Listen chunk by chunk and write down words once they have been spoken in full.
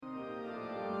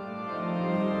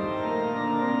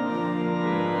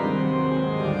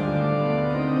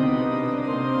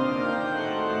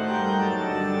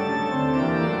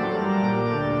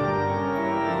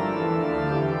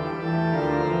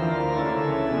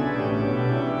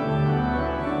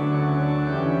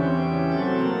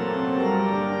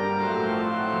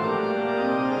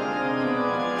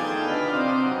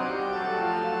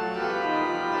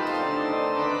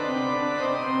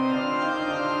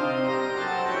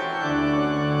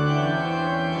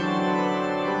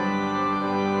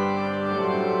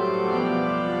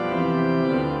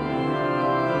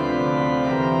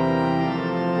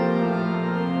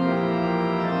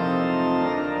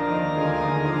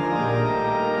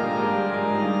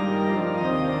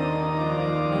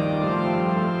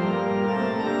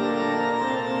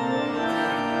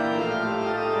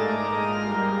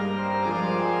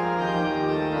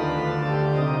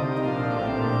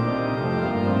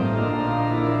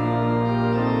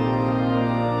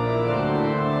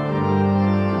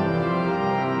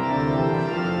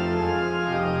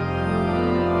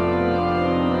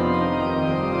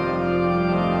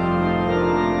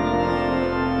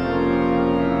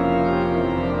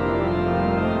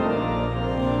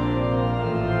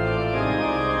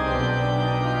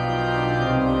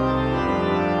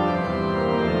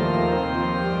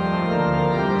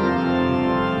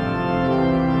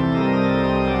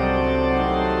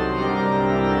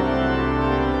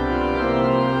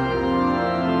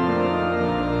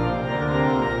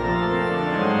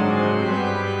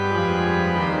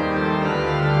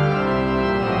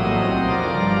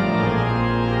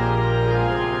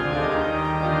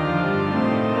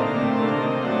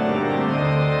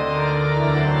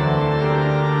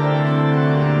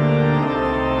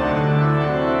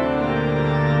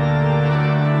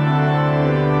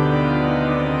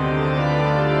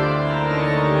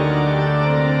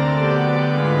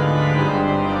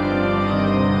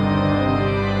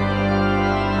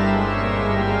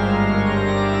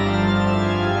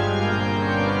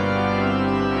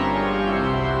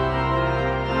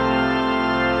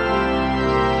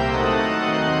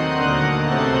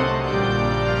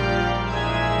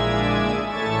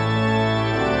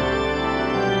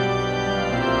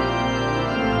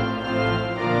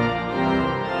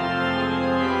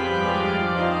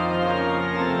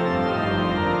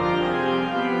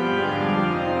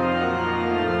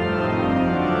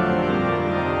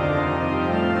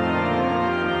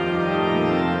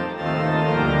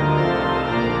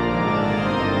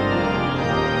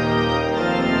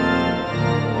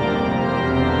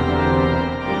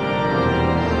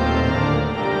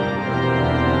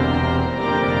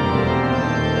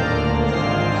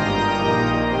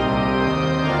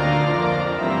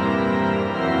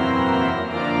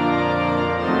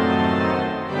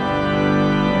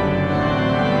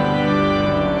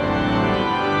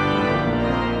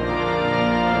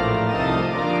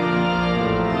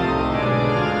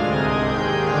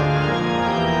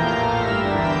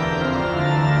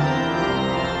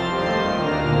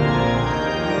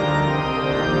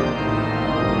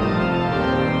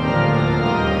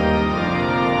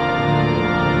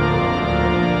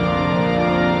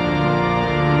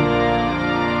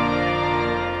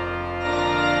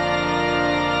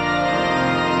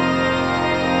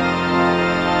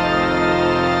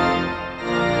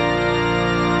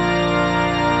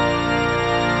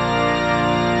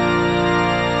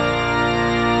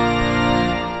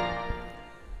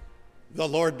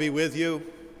Lord be with you,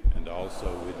 and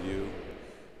also with you.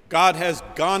 God has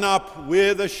gone up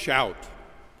with a shout,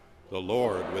 the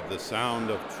Lord with the sound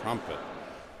of trumpet.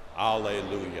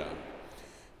 Alleluia.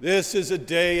 This is a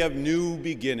day of new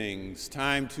beginnings,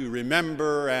 time to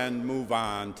remember and move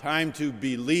on, time to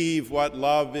believe what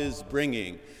love is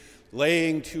bringing,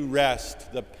 laying to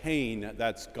rest the pain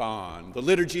that's gone. The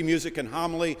liturgy, music, and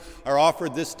homily are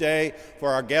offered this day for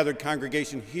our gathered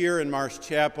congregation here in Marsh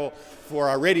Chapel, for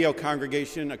our radio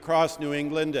congregation across New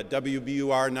England at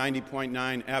WBUR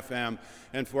 90.9 FM,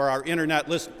 and for our internet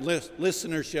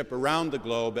listenership around the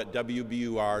globe at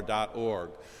WBUR.org.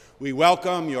 We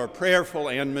welcome your prayerful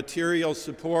and material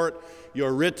support,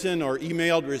 your written or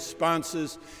emailed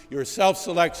responses, your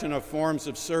self-selection of forms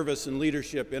of service and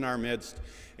leadership in our midst.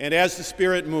 And as the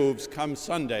Spirit moves, come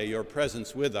Sunday, your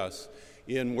presence with us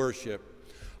in worship.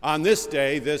 On this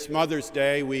day, this Mother's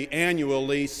Day, we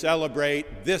annually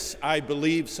celebrate This I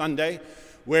Believe Sunday,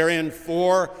 wherein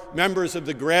 4 members of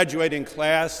the graduating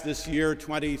class this year,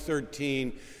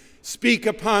 2013, speak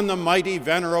upon the mighty,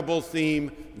 venerable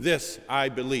theme, This I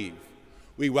Believe.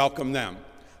 We welcome them.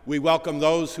 We welcome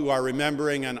those who are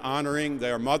remembering and honoring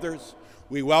their mothers.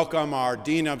 We welcome our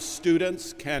Dean of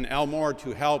Students, Ken Elmore,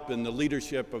 to help in the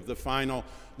leadership of the final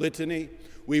litany.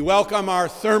 We welcome our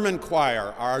Thurman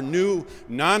Choir, our new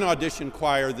non-audition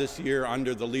choir this year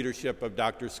under the leadership of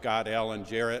Dr. Scott Allen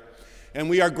Jarrett. And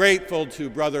we are grateful to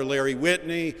Brother Larry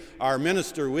Whitney, our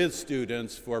minister with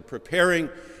students, for preparing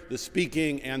the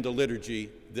speaking and the liturgy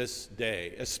this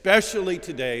day. Especially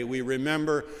today, we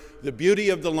remember the beauty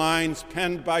of the lines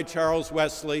penned by Charles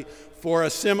Wesley for a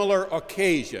similar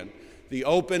occasion, the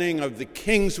opening of the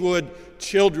Kingswood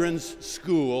Children's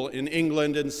School in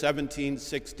England in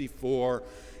 1764.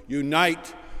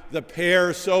 Unite the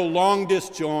pair so long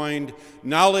disjoined,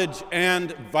 knowledge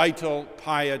and vital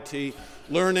piety,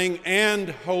 learning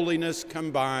and holiness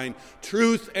combine,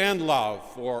 truth and love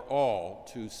for all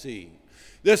to see.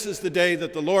 This is the day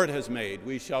that the Lord has made.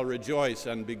 We shall rejoice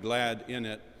and be glad in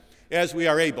it. As we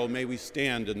are able, may we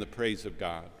stand in the praise of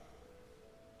God.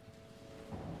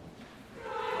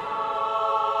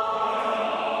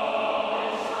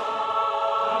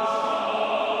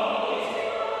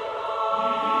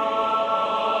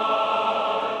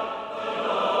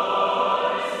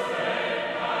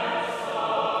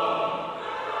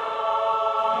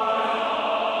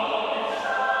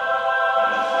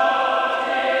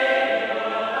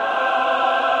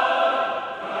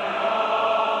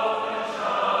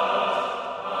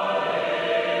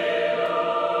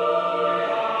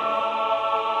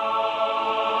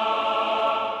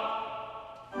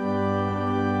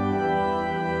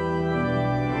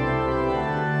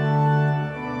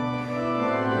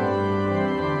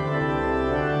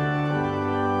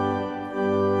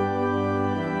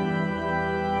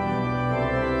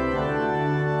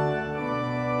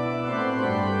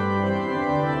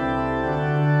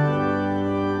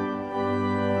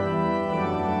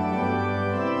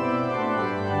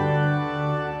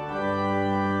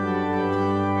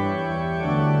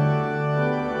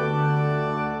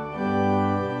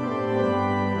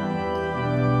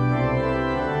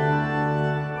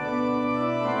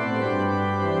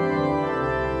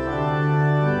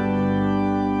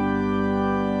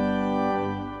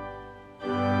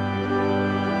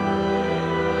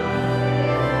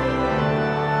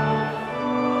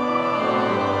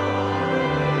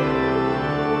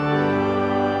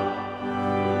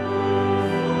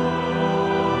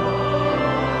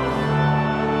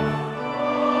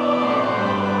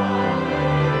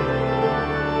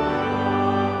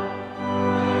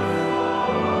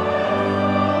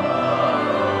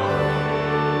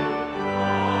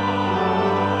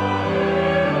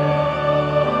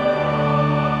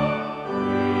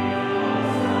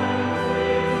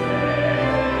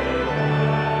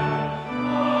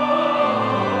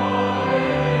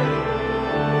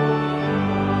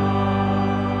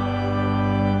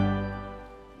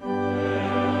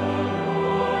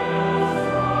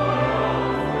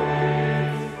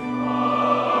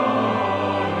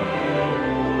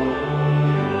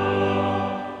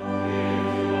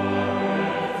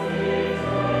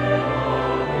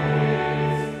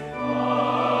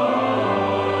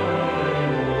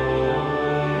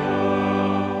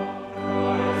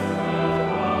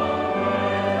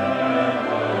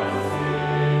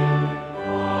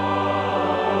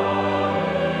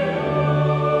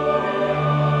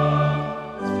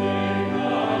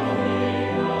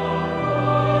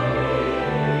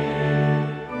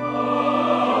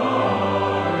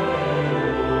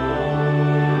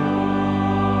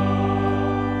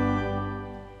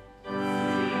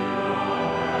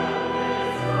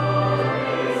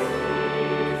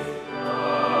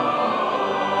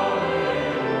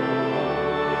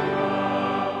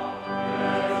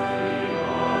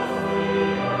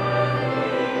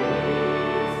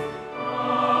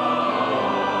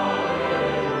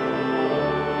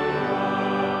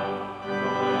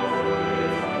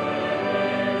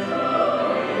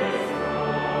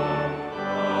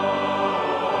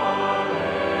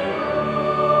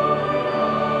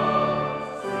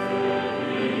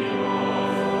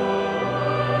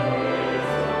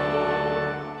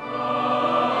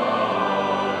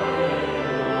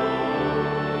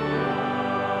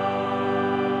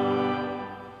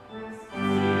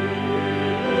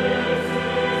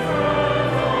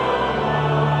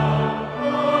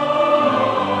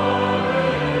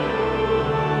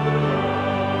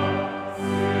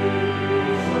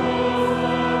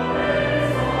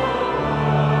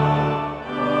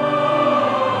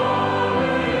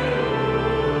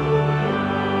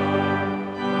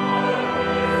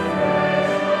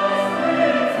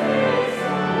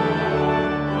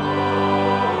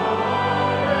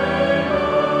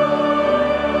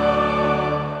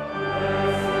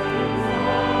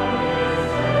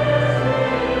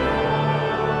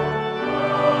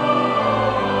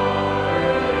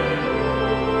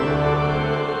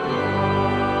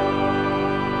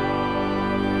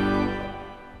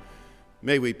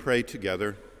 May we pray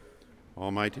together.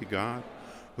 Almighty God,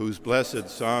 whose blessed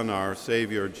Son, our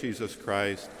Savior, Jesus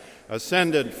Christ,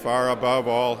 ascended far above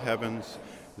all heavens,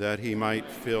 that he might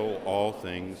fill all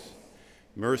things,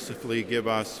 mercifully give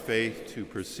us faith to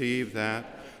perceive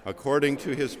that, according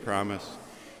to his promise,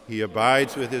 he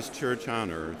abides with his church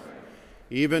on earth,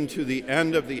 even to the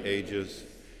end of the ages,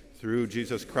 through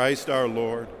Jesus Christ our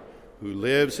Lord, who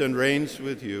lives and reigns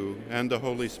with you and the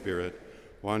Holy Spirit,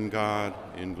 one God,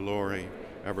 in glory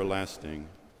everlasting.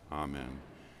 Amen.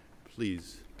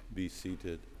 Please be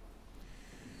seated.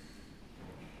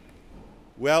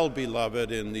 Well, beloved,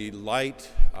 in the light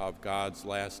of God's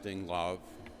lasting love,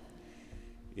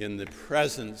 in the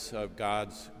presence of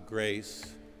God's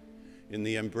grace, in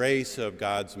the embrace of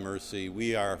God's mercy,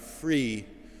 we are free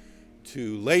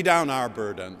to lay down our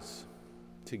burdens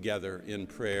together in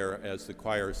prayer as the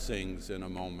choir sings in a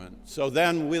moment. So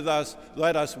then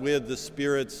let us with the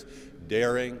Spirit's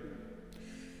daring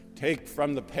take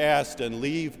from the past and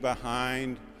leave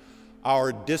behind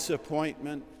our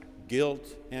disappointment,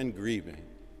 guilt, and grieving,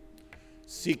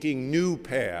 seeking new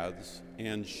paths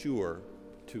and sure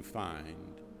to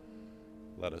find.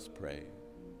 Let us pray.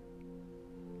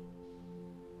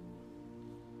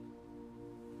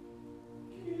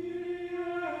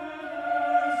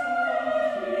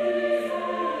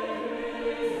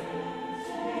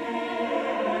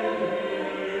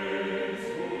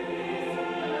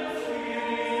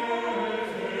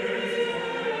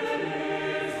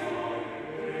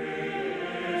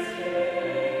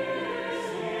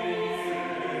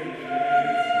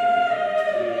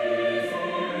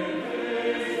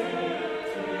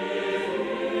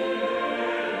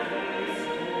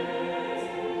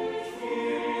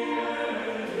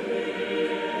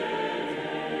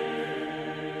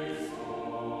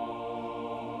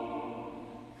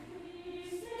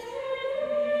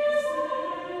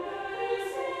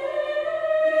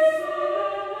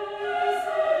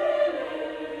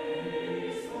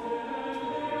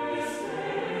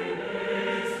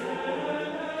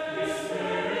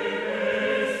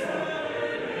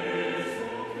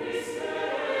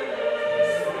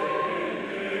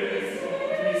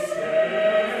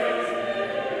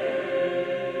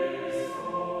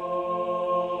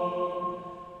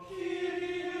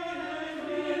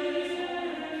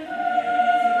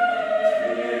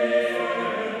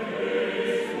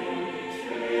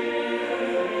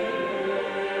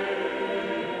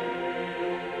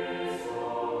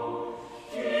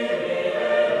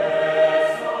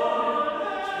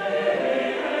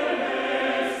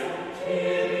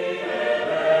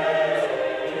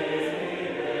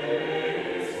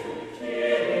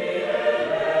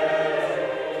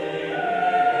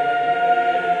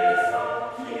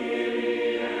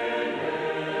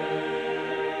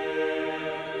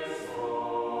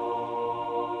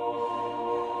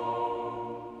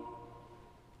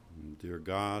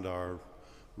 God, our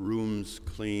rooms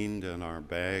cleaned and our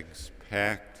bags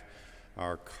packed,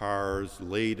 our cars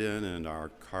laden and our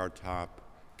car top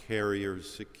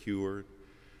carriers secured.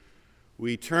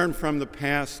 We turn from the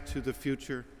past to the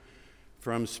future,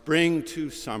 from spring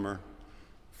to summer,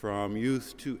 from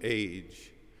youth to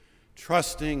age,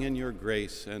 trusting in your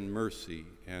grace and mercy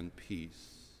and peace.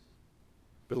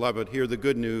 Beloved, hear the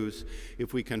good news.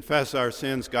 If we confess our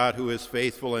sins, God, who is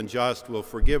faithful and just, will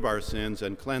forgive our sins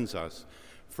and cleanse us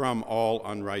from all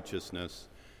unrighteousness.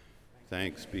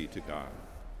 Thanks be to God.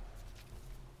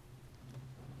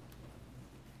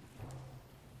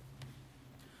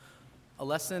 A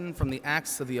lesson from the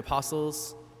Acts of the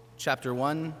Apostles, chapter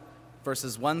 1,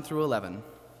 verses 1 through 11.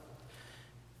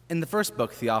 In the first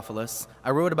book, Theophilus,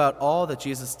 I wrote about all that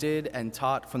Jesus did and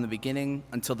taught from the beginning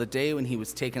until the day when he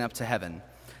was taken up to heaven,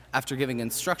 after giving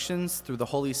instructions through the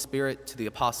Holy Spirit to the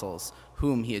apostles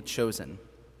whom he had chosen.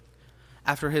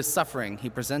 After his suffering,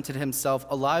 he presented himself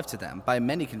alive to them by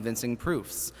many convincing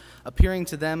proofs, appearing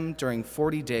to them during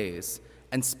 40 days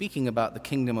and speaking about the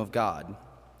kingdom of God.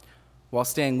 While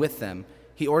staying with them,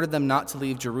 he ordered them not to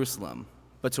leave Jerusalem,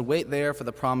 but to wait there for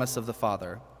the promise of the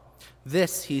Father.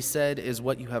 This, he said, is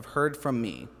what you have heard from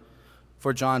me.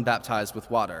 For John baptized with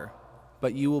water,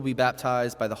 but you will be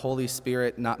baptized by the Holy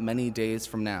Spirit not many days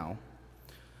from now.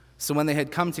 So when they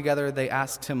had come together, they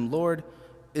asked him, Lord,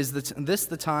 is this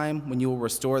the time when you will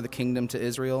restore the kingdom to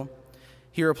Israel?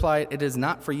 He replied, it is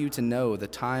not for you to know the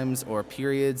times or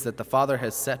periods that the Father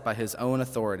has set by his own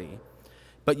authority,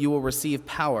 but you will receive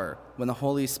power when the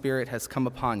Holy Spirit has come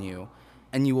upon you,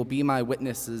 and you will be my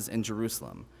witnesses in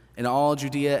Jerusalem, in all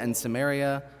Judea and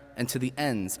Samaria, and to the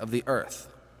ends of the earth.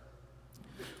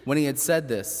 When he had said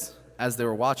this, as they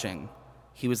were watching,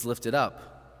 he was lifted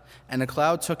up, and a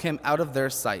cloud took him out of their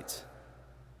sight.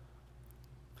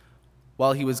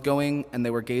 While he was going and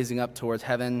they were gazing up towards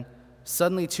heaven,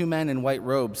 suddenly 2 men in white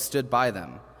robes stood by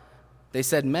them. They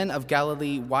said, "Men of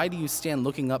Galilee, why do you stand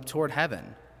looking up toward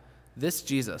heaven? This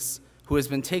Jesus, who has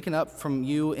been taken up from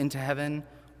you into heaven,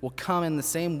 will come in the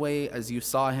same way as you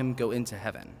saw him go into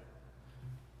heaven."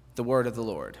 The word of the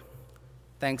Lord.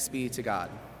 Thanks be to God.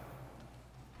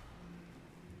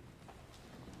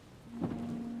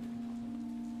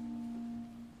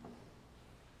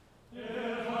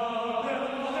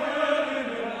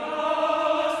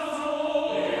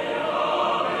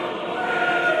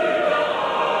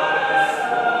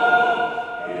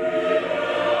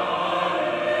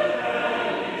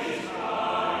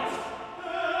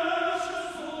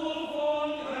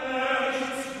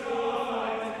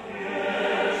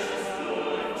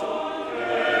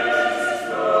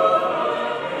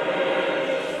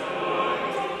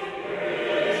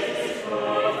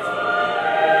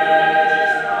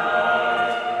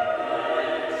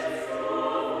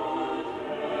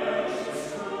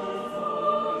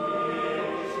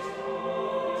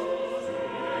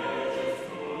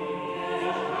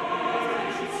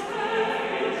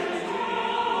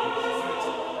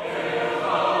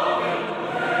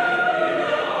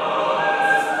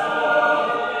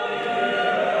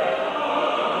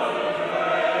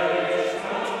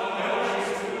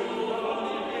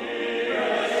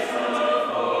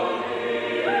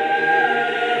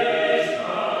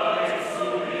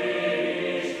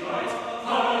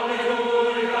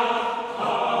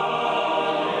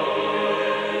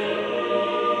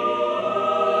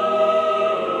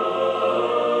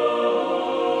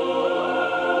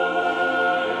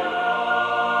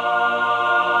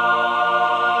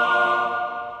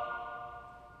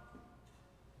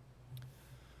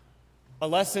 A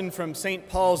lesson from St.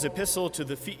 Paul's epistle to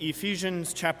the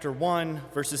Ephesians, chapter 1,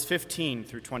 verses 15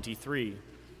 through 23.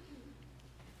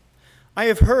 I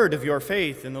have heard of your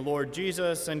faith in the Lord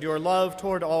Jesus and your love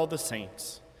toward all the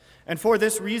saints. And for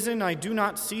this reason I do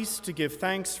not cease to give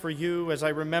thanks for you as I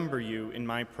remember you in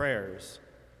my prayers.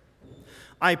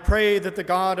 I pray that the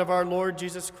God of our Lord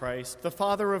Jesus Christ, the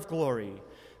Father of glory,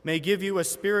 may give you a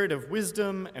spirit of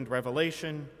wisdom and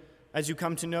revelation as you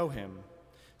come to know him,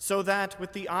 so that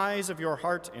with the eyes of your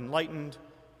heart enlightened,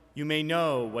 you may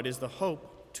know what is the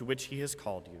hope to which he has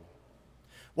called you.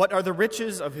 What are the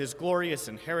riches of his glorious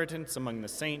inheritance among the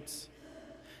saints?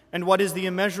 And what is the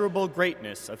immeasurable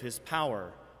greatness of his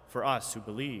power for us who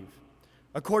believe,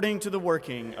 according to the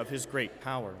working of his great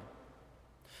power?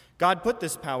 God put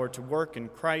this power to work in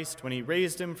Christ when he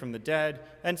raised him from the dead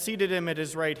and seated him at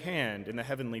his right hand in the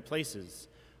heavenly places,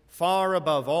 far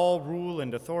above all rule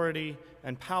and authority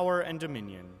and power and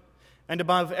dominion, and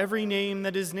above every name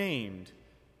that is named,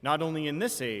 not only in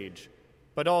this age,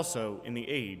 but also in the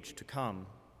age to come.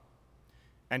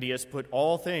 And he has put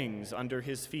all things under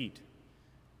his feet,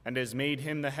 and has made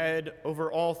him the head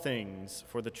over all things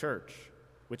for the church,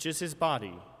 which is his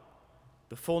body,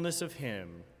 the fullness of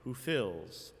him who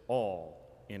fills all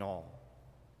in all.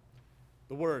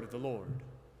 The word of the Lord.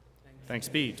 Thanks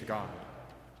be to God.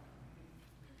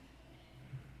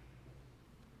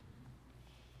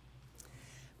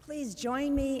 Please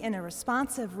join me in a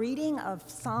responsive reading of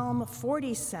Psalm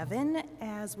 47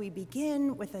 as we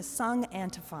begin with a sung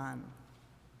antiphon.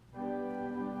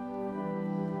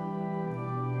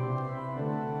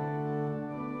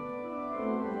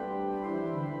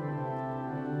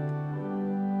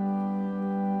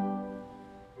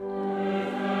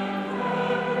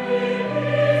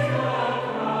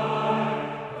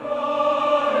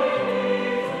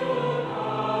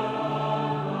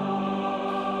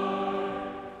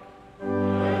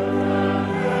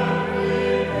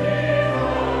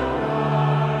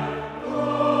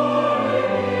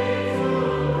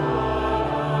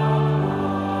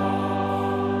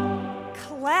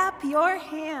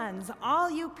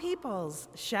 Peoples,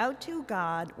 shout to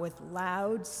God with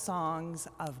loud songs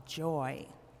of joy.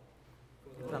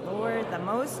 The Lord, the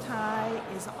Most High,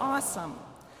 is awesome,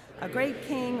 a great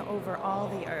king over all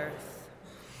the earth.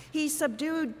 He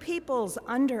subdued peoples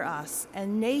under us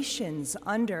and nations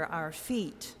under our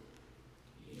feet.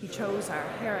 He chose our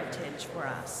heritage for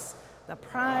us, the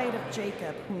pride of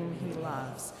Jacob whom he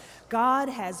loves. God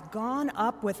has gone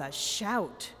up with a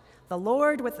shout, the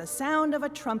Lord with the sound of a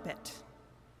trumpet.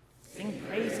 Sing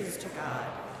praises to God,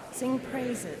 sing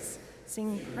praises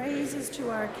to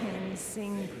our King,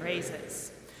 sing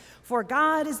praises. For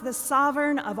God is the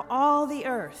sovereign of all the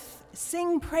earth,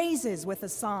 sing praises with a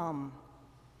psalm.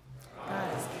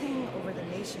 God is king over the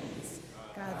nations,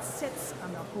 God sits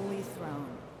on the holy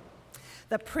throne.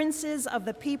 The princes of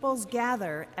the peoples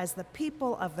gather as the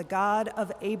people of the God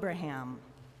of Abraham.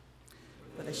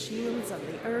 For the shields of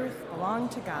the earth belong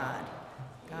to God.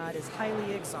 God is is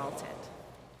highly exalted.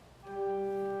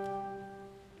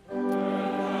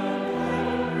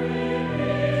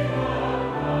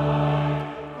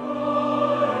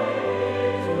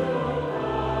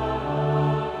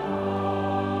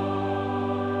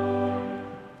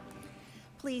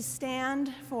 Please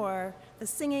stand for the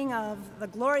singing of the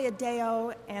Gloria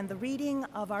Deo and the reading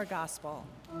of our gospel.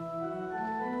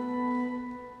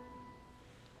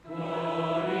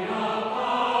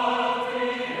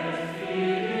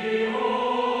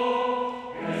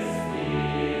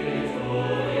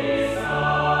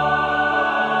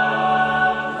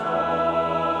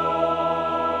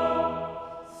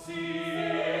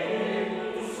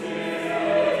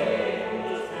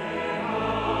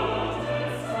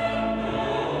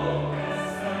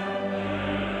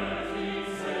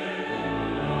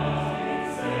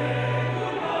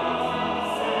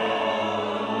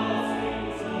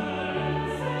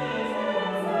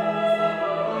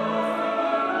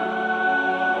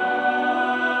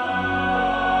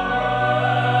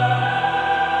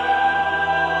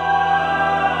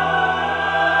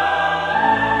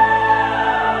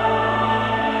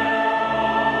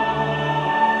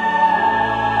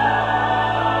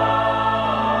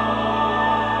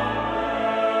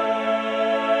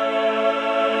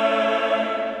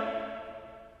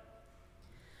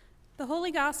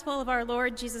 Gospel of our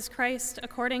Lord Jesus Christ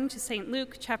according to St.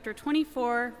 Luke chapter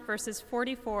 24, verses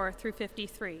 44 through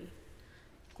 53.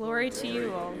 Glory to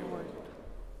you, O Lord.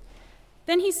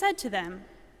 Then he said to them,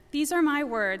 "These are my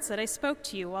words that I spoke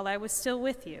to you while I was still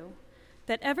with you,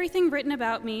 that everything written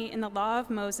about me in the law of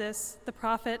Moses, the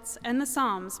prophets, and the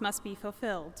Psalms must be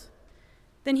fulfilled."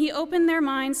 Then he opened their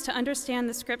minds to understand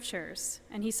the scriptures,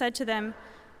 and he said to them,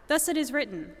 "Thus it is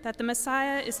written, that the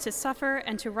Messiah is to suffer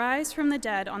and to rise from the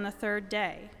dead on the third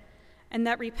day, and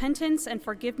that repentance and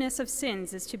forgiveness of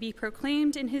sins is to be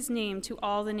proclaimed in his name to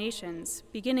all the nations,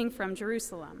 beginning from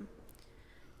Jerusalem.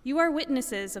 You are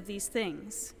witnesses of these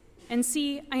things. And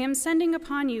see, I am sending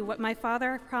upon you what my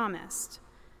Father promised.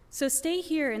 So stay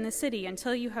here in the city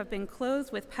until you have been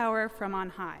clothed with power from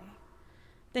on high."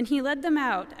 Then he led them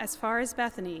out as far as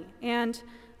Bethany, and,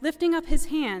 lifting up his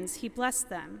hands, he blessed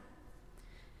them.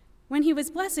 When he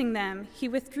was blessing them, he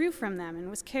withdrew from them and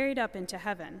was carried up into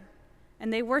heaven.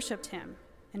 And they worshipped him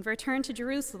and returned to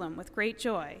Jerusalem with great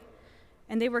joy.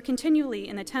 And they were continually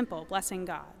in the temple blessing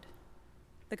God.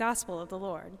 The Gospel of the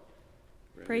Lord.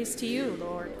 Praise to you,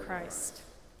 Lord Christ.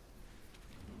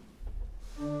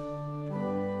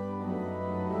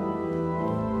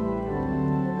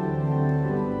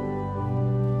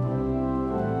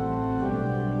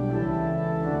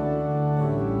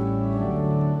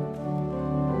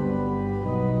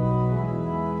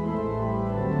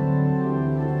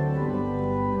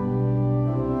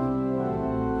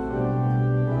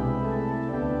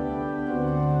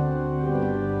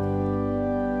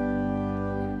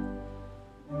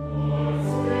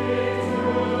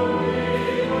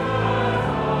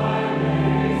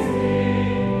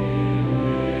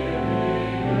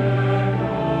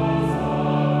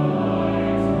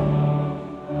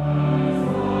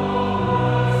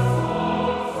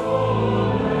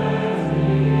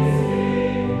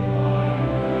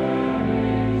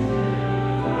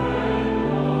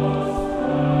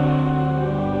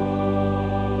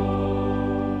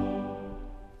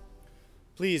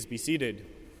 Please be seated.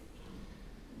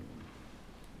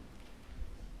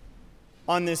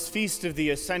 On this feast of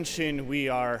the Ascension, we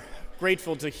are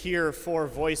grateful to hear four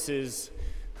voices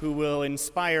who will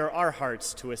inspire our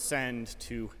hearts to ascend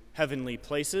to heavenly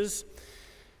places.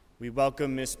 We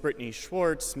welcome Miss Brittany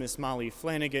Schwartz, Miss Molly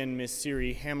Flanagan, Miss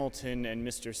Siri Hamilton, and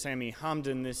Mr. Sammy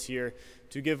Hamden this year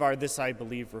to give our This I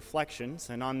Believe reflections.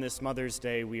 And on this Mother's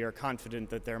Day, we are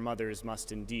confident that their mothers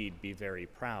must indeed be very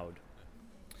proud.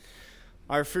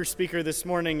 Our first speaker this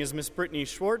morning is Miss Brittany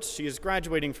Schwartz. She is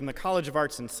graduating from the College of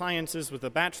Arts and Sciences with a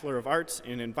Bachelor of Arts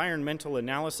in Environmental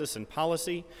Analysis and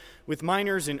Policy, with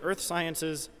minors in Earth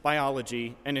Sciences,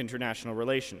 Biology, and International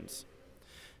Relations.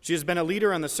 She has been a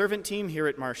leader on the servant team here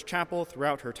at Marsh Chapel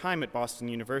throughout her time at Boston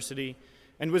University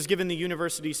and was given the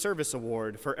University Service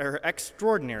Award for her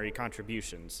extraordinary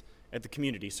contributions at the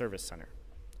Community Service Center.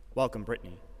 Welcome,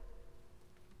 Brittany.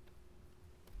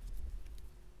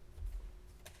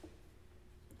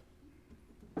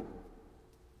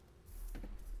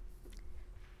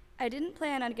 I didn't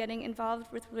plan on getting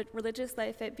involved with religious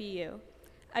life at BU.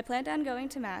 I planned on going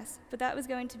to Mass, but that was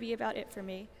going to be about it for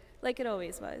me, like it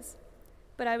always was.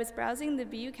 But I was browsing the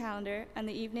BU calendar on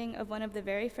the evening of one of the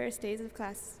very first days of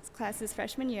class's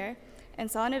freshman year and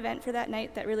saw an event for that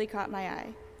night that really caught my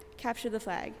eye: Capture the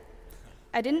Flag.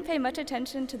 I didn't pay much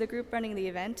attention to the group running the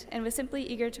event and was simply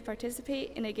eager to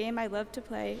participate in a game I loved to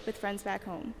play with friends back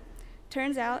home.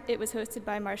 Turns out it was hosted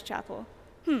by Marsh Chapel.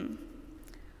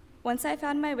 Once I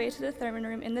found my way to the thermal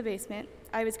room in the basement,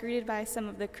 I was greeted by some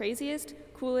of the craziest,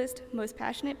 coolest, most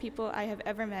passionate people I have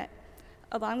ever met,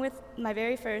 along with my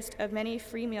very first of many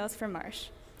free meals from Marsh.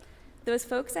 Those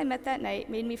folks I met that night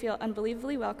made me feel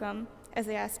unbelievably welcome as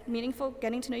they asked meaningful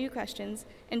getting-to-know-you questions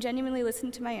and genuinely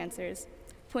listened to my answers,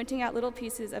 pointing out little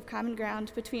pieces of common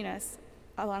ground between us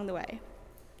along the way.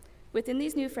 Within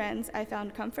these new friends, I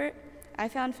found comfort, I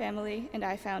found family, and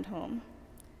I found home.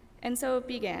 And so it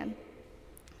began.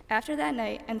 After that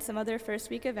night and some other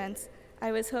first-week events,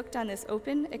 I was hooked on this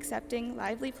open, accepting,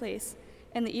 lively place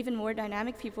and the even more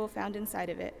dynamic people found inside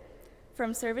of it.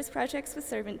 From service projects with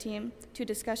Servant Team, to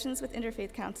discussions with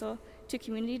Interfaith Council, to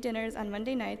community dinners on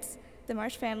Monday nights, the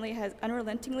Marsh family has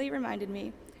unrelentingly reminded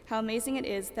me how amazing it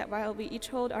is that while we each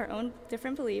hold our own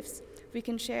different beliefs, we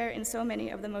can share in so many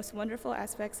of the most wonderful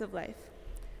aspects of life.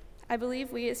 I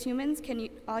believe we as humans can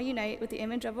all unite with the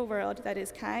image of a world that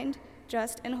is kind,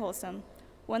 just, and wholesome,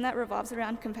 one that revolves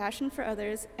around compassion for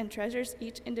others and treasures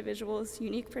each individual's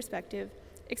unique perspective,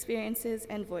 experiences,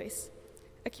 and voice.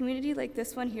 A community like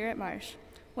this one here at Marsh,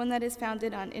 one that is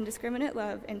founded on indiscriminate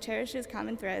love and cherishes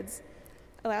common threads,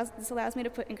 allows me to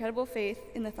put incredible faith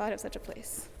in the thought of such a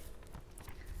place.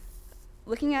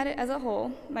 Looking at it as a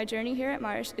whole, my journey here at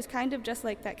Marsh is kind of just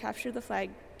like that Capture the Flag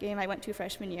game I went to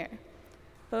freshman year.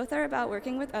 Both are about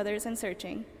working with others and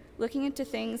searching, looking into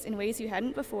things in ways you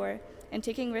hadn't before, and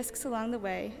taking risks along the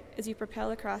way as you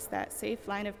propel across that safe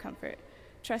line of comfort,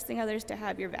 trusting others to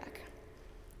have your back.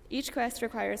 Each quest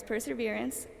requires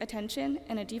perseverance, attention,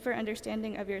 and a deeper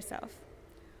understanding of yourself.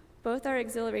 Both are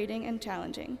exhilarating and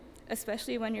challenging,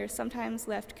 especially when you're sometimes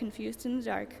left confused in the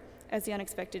dark as the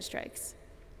unexpected strikes.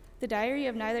 The diary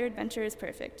of neither adventure is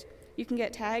perfect. You can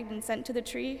get tagged and sent to the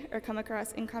tree or come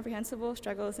across incomprehensible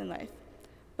struggles in life,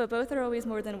 but both are always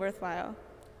more than worthwhile.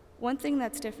 One thing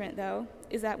that's different, though,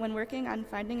 is that when working on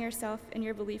finding yourself and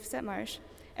your beliefs at Marsh,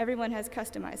 everyone has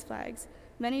customized flags,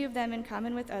 many of them in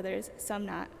common with others, some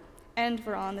not, and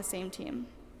we're all on the same team.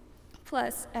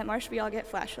 Plus, at Marsh we all get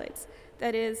flashlights,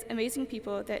 that is, amazing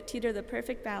people that teeter the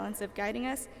perfect balance of guiding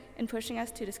us and pushing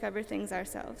us to discover things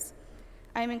ourselves.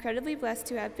 I am incredibly blessed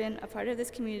to have been a part of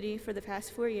this community for the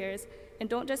past 4 years, and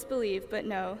don't just believe, but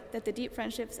know that the deep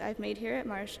friendships I've made here at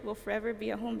Marsh will forever be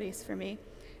a home base for me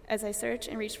as I search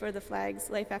and reach for the flags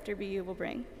life after BU will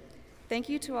bring. Thank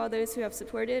you to all those who have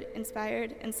supported,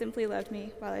 inspired, and simply loved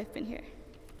me while I've been here.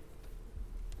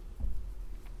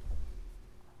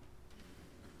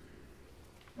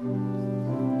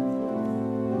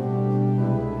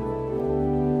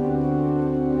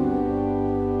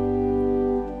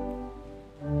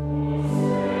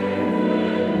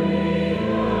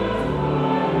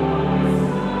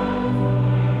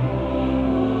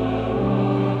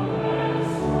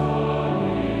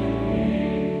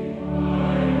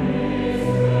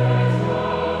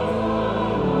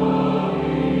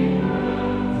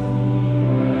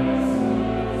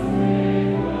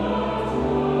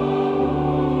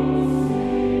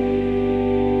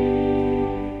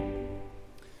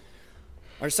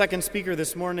 Our second speaker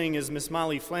this morning is Miss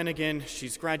Molly Flanagan.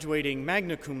 She's graduating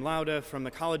magna cum laude from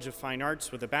the College of Fine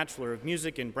Arts with a Bachelor of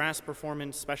Music in Brass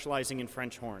Performance, specializing in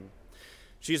French horn.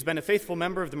 She has been a faithful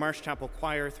member of the Marsh Chapel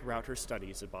Choir throughout her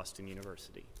studies at Boston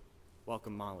University.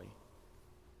 Welcome, Molly.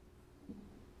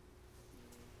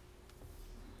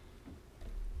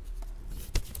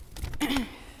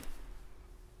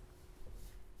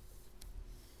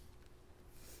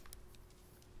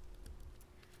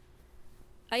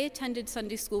 I attended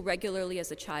Sunday school regularly as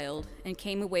a child and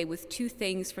came away with 2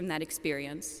 things from that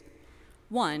experience.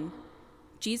 1,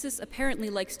 Jesus apparently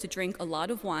likes to drink a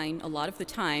lot of wine a lot of the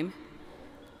time.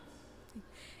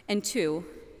 And 2,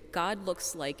 God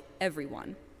looks like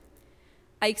everyone.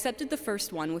 I accepted the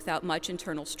first one without much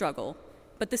internal struggle,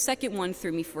 but the second one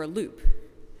threw me for a loop.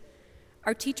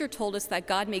 Our teacher told us that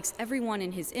God makes everyone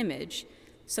in his image,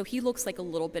 so he looks like a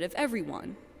little bit of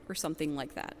everyone, or something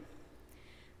like that.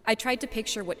 I tried to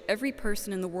picture what every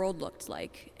person in the world looked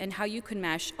like and how you could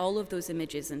mash all of those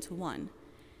images into one.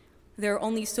 There are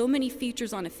only so many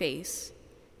features on a face,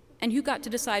 and who got to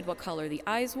decide what color the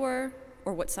eyes were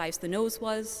or what size the nose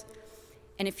was?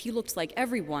 And if he looked like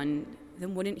everyone,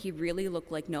 then wouldn't he really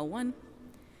look like no one?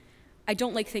 I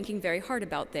don't like thinking very hard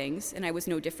about things, and I was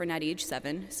no different at age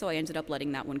 7, so I ended up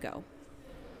letting that one go.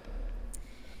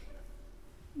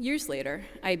 Years later,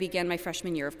 I began my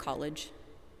freshman year of college.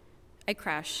 I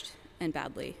crashed, and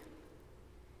badly.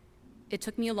 It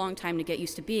took me a long time to get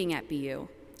used to being at BU,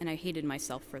 and I hated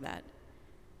myself for that.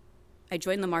 I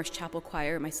joined the Marsh Chapel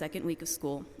Choir my second week of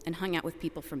school and hung out with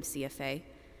people from CFA,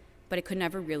 but I could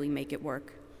never really make it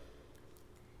work.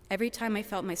 Every time I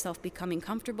felt myself becoming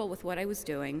comfortable with what I was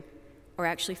doing, or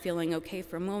actually feeling okay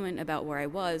for a moment about where I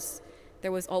was,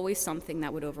 there was always something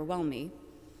that would overwhelm me,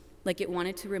 like it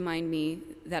wanted to remind me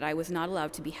that I was not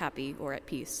allowed to be happy or at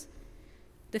peace.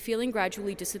 The feeling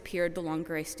gradually disappeared the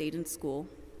longer I stayed in school,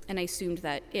 and I assumed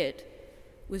that it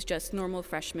was just normal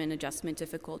freshman adjustment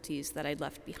difficulties that I'd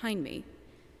left behind me.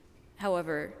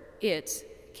 However,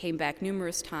 it came back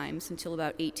numerous times until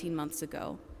about 18 months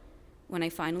ago, when I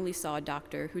finally saw a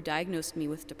doctor who diagnosed me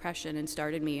with depression and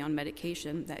started me on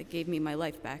medication that gave me my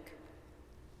life back.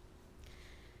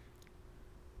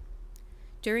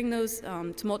 During those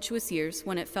tumultuous years,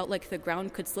 when it felt like the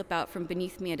ground could slip out from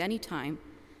beneath me at any time,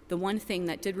 the one thing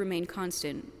that did remain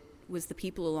constant was the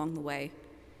people along the way.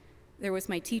 There was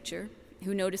my teacher,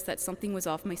 who noticed that something was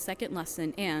off my second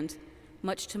lesson and,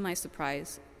 much to my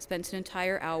surprise, spent an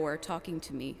entire hour talking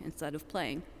to me instead of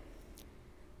playing.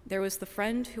 There was the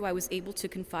friend who I was able to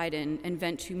confide in and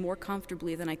vent to more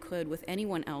comfortably than I could with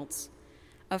anyone else,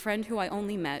 a friend who I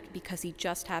only met because he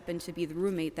just happened to be the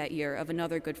roommate that year of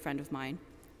another good friend of mine.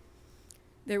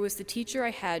 There was the teacher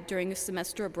I had during a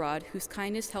semester abroad whose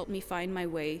kindness helped me find my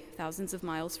way thousands of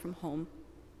miles from home.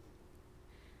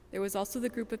 There was also the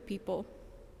group of people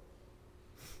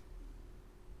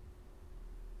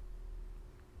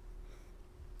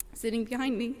sitting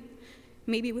behind me,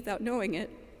 maybe without knowing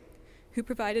it, who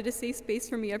provided a safe space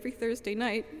for me every Thursday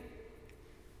night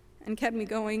and kept me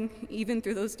going even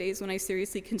through those days when I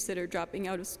seriously considered dropping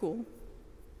out of school.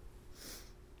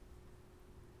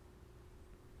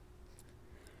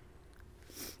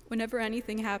 Whenever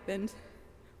anything happened,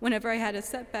 whenever I had a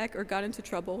setback or got into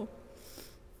trouble,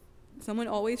 someone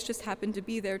always just happened to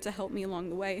be there to help me along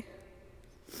the way.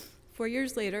 4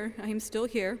 years later, I am still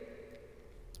here.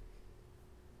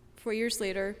 4 years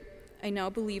later, I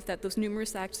now believe that those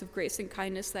numerous acts of grace and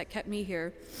kindness that kept me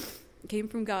here came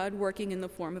from God working in the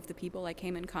form of the people I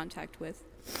came in contact with.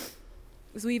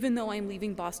 So even though I'm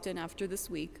leaving Boston after this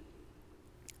week,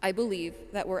 I believe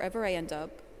that wherever I end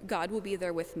up, God will be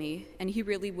there with me, and He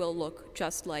really will look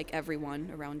just like everyone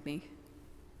around me.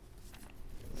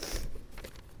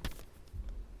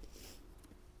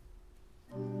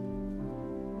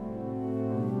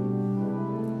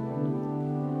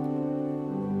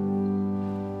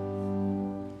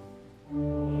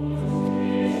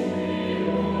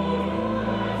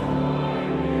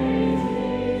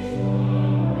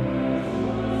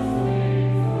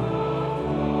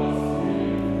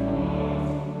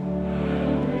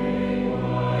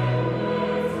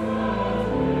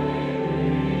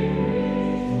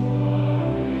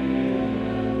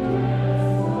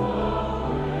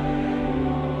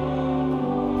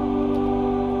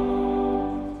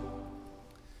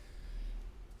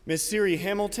 Ms. Siri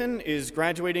Hamilton is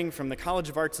graduating from the College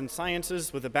of Arts and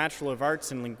Sciences with a Bachelor of Arts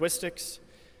in Linguistics.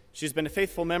 She's been a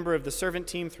faithful member of the servant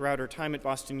team throughout her time at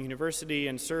Boston University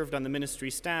and served on the ministry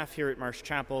staff here at Marsh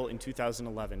Chapel in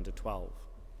 2011 to 12.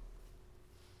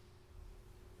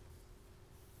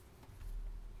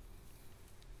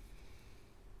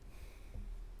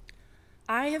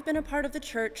 I have been a part of the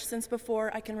church since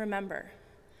before I can remember.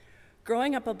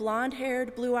 Growing up a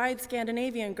blonde-haired, blue-eyed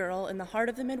Scandinavian girl in the heart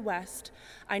of the Midwest,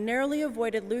 I narrowly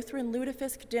avoided Lutheran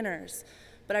lutefisk dinners,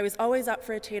 but I was always up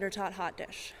for a tater-tot hot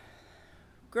dish.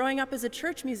 Growing up as a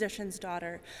church musician's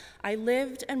daughter, I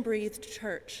lived and breathed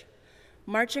church,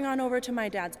 marching on over to my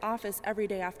dad's office every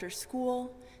day after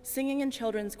school, singing in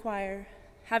children's choir,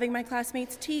 having my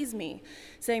classmates tease me,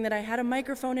 saying that I had a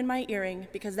microphone in my earring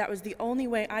because that was the only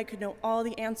way I could know all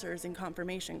the answers in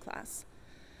confirmation class.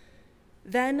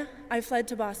 Then I fled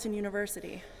to Boston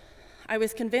University. I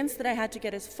was convinced that I had to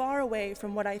get as far away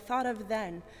from what I thought of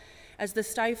then as the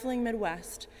stifling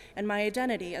Midwest and my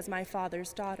identity as my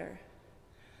father's daughter.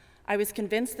 I was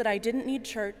convinced that I didn't need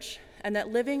church and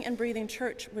that living and breathing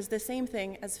church was the same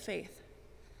thing as faith.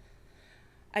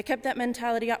 I kept that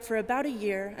mentality up for about a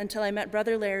year until I met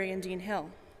Brother Larry in Dean Hill.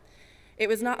 It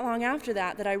was not long after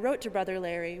that I wrote to Brother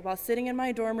Larry while sitting in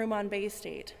my dorm room on Bay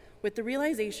State with the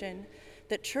realization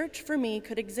that church for me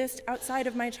could exist outside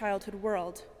of my childhood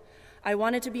world. I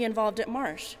wanted to be involved at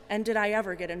Marsh, and did I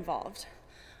ever get involved?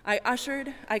 I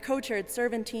ushered, I co-chaired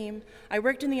servant team, I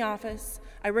worked in the office,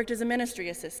 I worked as a ministry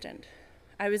assistant.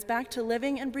 I was back to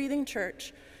living and breathing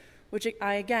church, which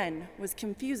I again was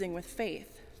confusing with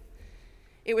faith.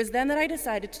 It was then that I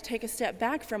decided to take a step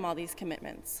back from all these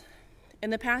commitments.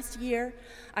 In the past year,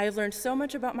 I have learned so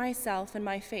much about myself and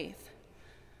my faith.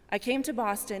 I came to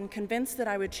Boston convinced that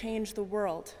I would change the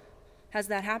world. Has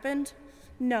that happened?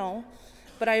 No,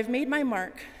 but I have made my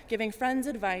mark, giving friends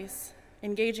advice,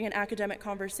 engaging in academic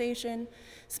conversation,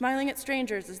 smiling at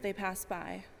strangers as they pass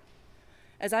by.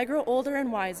 As I grow older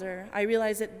and wiser, I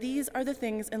realize that these are the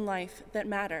things in life that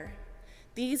matter.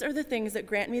 These are the things that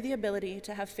grant me the ability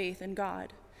to have faith in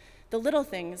God, the little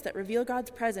things that reveal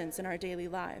God's presence in our daily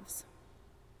lives.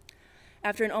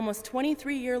 After an almost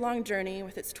 23-year-long journey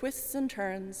with its twists and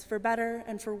turns, for better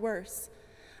and for worse,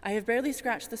 I have barely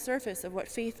scratched the surface of what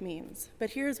faith means, but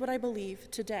here's what I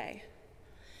believe today.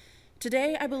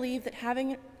 Today, I believe that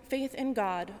having faith in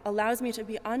God allows me to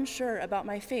be unsure about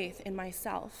my faith in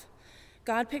myself.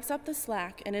 God picks up the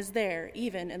slack and is there,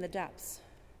 even in the depths.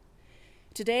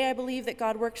 Today, I believe that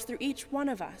God works through each one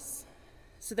of us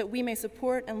so that we may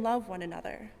support and love one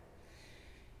another.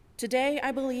 Today,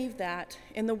 I believe that,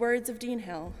 in the words of Dean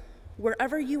Hill,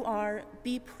 wherever you are,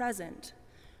 be present,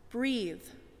 breathe,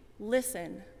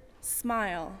 listen,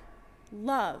 smile,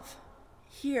 love,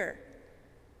 hear,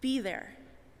 be there.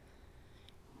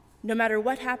 No matter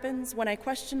what happens, when I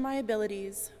question my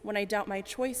abilities, when I doubt my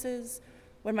choices,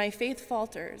 when my faith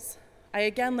falters, I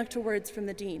again look to words from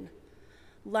the Dean.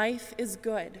 Life is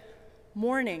good.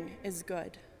 Mourning is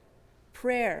good.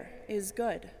 Prayer is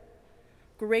good.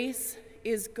 Grace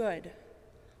is good.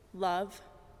 Love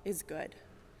is good.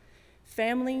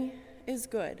 Family is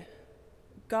good.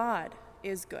 God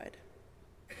is good.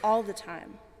 All the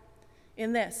time.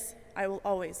 In this, I will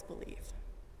always believe.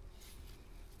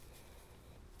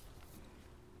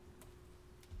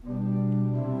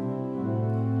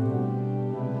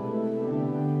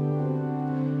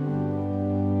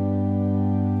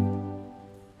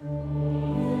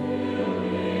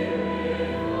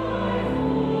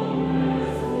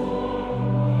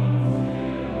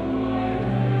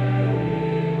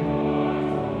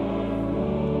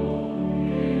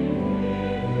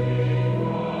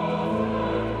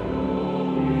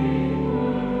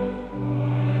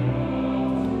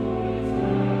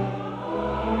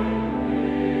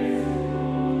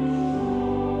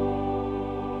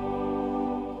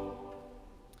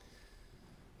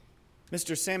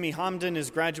 Mr. Sammy Hamden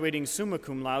is graduating summa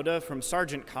cum laude from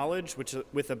Sargent College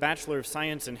with a Bachelor of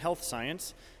Science in Health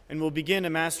Science and will begin a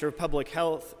Master of Public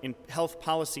Health in Health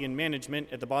Policy and Management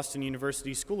at the Boston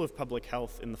University School of Public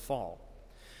Health in the fall.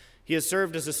 He has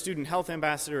served as a Student Health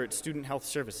Ambassador at Student Health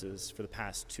Services for the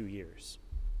past 2 years.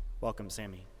 Welcome,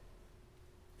 Sammy.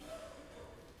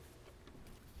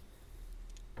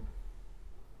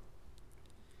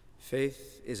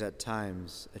 Faith is at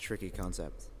times a tricky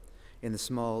concept. In the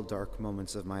small, dark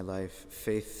moments of my life,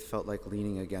 faith felt like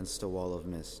leaning against a wall of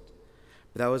mist.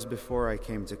 But that was before I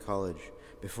came to college,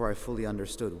 before I fully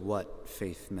understood what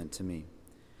faith meant to me.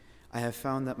 I have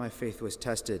found that my faith was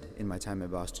tested in my time at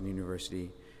Boston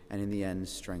University, and in the end,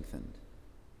 strengthened.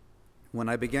 When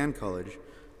I began college,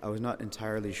 I was not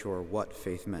entirely sure what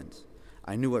faith meant.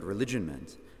 I knew what religion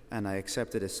meant, and I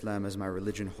accepted Islam as my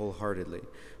religion wholeheartedly,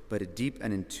 but a deep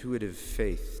and intuitive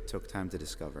faith took time to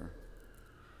discover.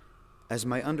 As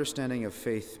my understanding of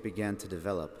faith began to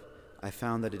develop, I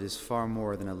found that it is far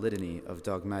more than a litany of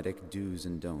dogmatic do's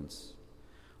and don'ts.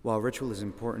 While ritual is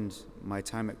important, my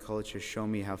time at college has shown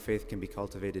me how faith can be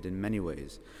cultivated in many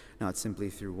ways, not simply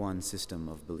through one system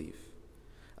of belief.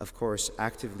 Of course,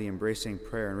 actively embracing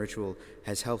prayer and ritual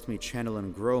has helped me channel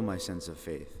and grow my sense of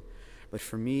faith. But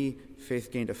for me,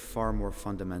 faith gained a far more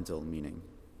fundamental meaning.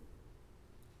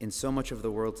 In so much of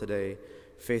the world today,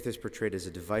 faith is portrayed as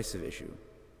a divisive issue.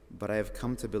 But I have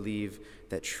come to believe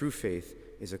that true faith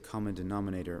is a common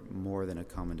denominator more than a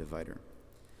common divider.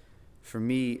 For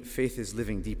me, faith is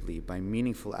living deeply by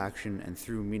meaningful action and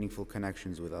through meaningful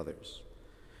connections with others.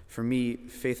 For me,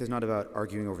 faith is not about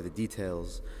arguing over the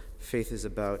details. Faith is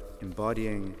about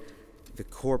embodying the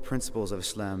core principles of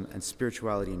Islam and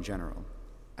spirituality in general,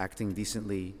 acting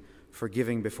decently,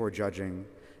 forgiving before judging,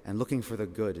 and looking for the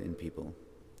good in people.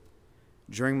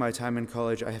 During my time in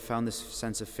college, I have found this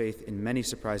sense of faith in many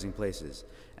surprising places,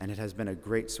 and it has been a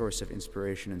great source of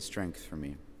inspiration and strength for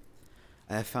me.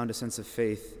 I have found a sense of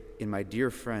faith in my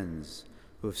dear friends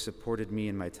who have supported me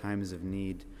in my times of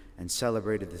need and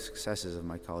celebrated the successes of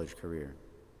my college career.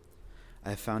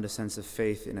 I have found a sense of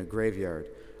faith in a graveyard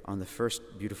on the first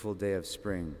beautiful day of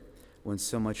spring, when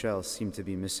so much else seemed to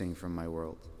be missing from my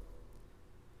world.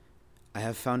 I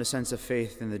have found a sense of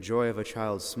faith in the joy of a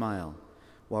child's smile,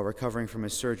 while recovering from a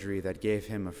surgery that gave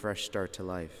him a fresh start to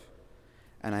life.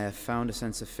 And I have found a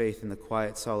sense of faith in the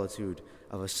quiet solitude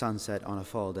of a sunset on a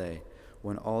fall day,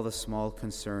 when all the small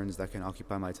concerns that can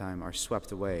occupy my time are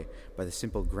swept away by the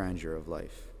simple grandeur of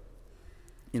life.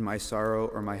 In my sorrow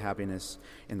or my happiness,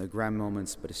 in the grand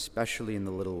moments, but especially in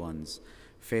the little ones,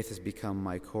 faith has become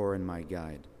my core and my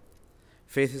guide.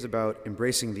 Faith is about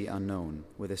embracing the unknown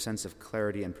with a sense of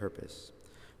clarity and purpose.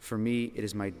 For me, it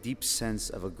is my deep sense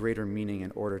of a greater meaning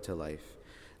and order to life,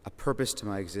 a purpose to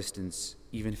my existence,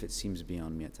 even if it seems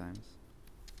beyond me at times.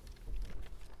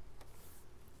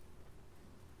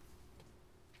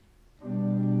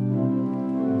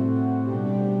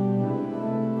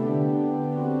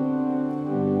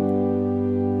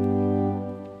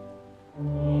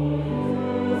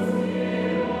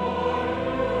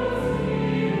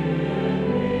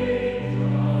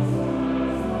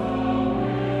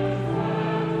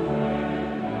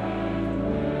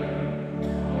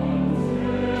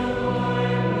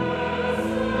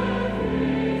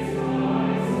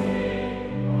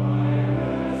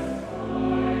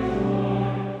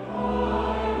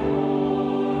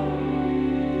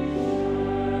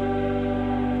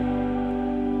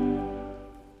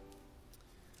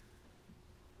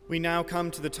 We now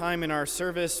come to the time in our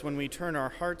service when we turn our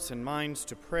hearts and minds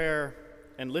to prayer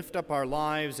and lift up our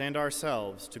lives and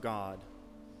ourselves to God.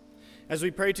 As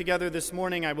we pray together this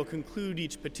morning, I will conclude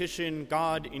each petition,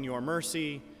 God, in your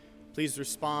mercy, please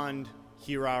respond,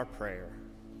 hear our prayer.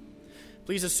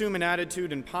 Please assume an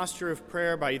attitude and posture of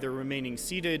prayer by either remaining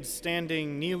seated,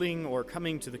 standing, kneeling, or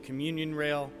coming to the communion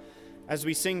rail as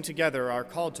we sing together our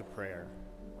call to prayer.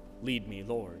 Lead me,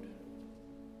 Lord.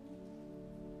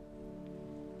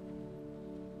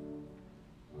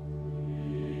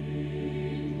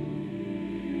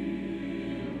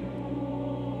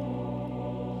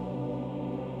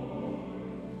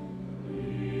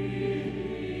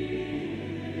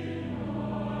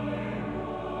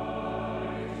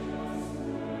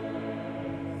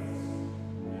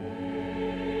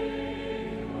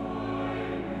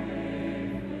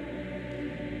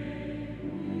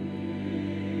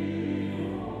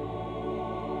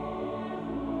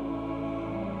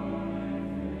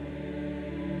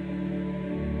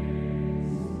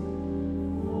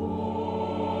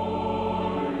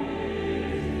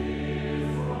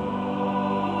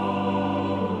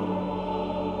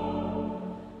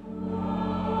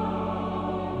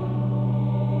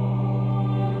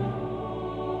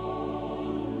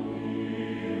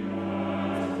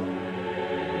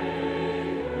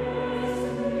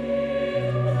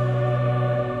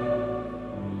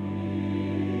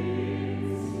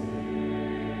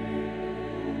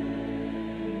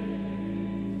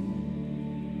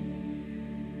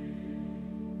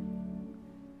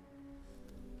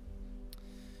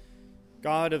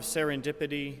 God of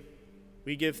serendipity,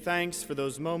 we give thanks for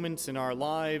those moments in our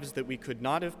lives that we could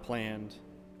not have planned,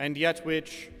 and yet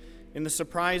which, in the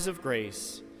surprise of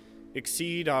grace,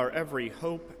 exceed our every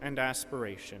hope and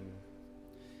aspiration.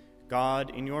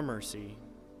 God, in your mercy,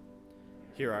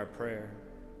 hear our prayer.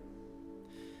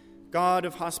 God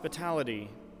of hospitality,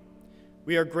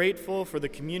 we are grateful for the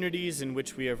communities in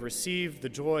which we have received the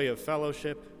joy of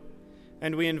fellowship,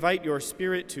 and we invite your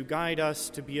Spirit to guide us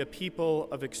to be a people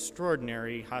of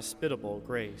extraordinary hospitable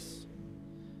grace.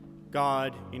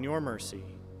 God, in your mercy,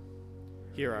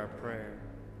 hear our prayer.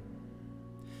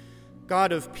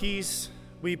 God of peace,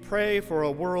 we pray for a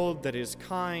world that is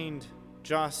kind,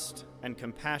 just, and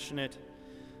compassionate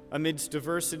amidst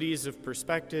diversities of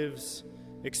perspectives,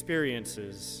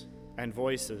 experiences, and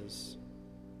voices.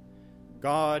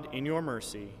 God, in your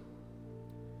mercy,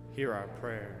 hear our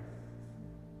prayer.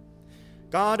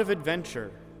 God of adventure,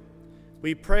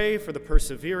 we pray for the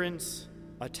perseverance,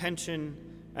 attention,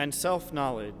 and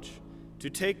self-knowledge to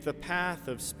take the path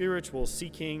of spiritual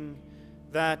seeking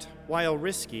that, while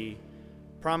risky,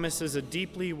 promises a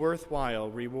deeply worthwhile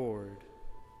reward.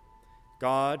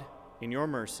 God, in your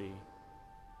mercy,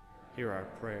 hear our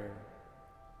prayer.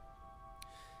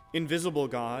 Invisible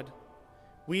God,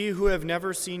 we who have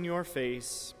never seen your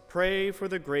face pray for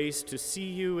the grace to see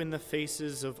you in the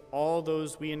faces of all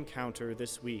those we encounter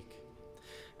this week,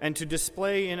 and to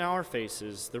display in our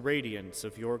faces the radiance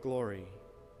of your glory.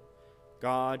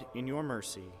 God, in your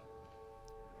mercy,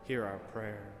 hear our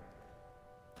prayer.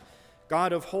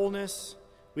 God of wholeness,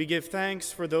 we give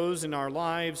thanks for those in our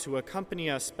lives who accompany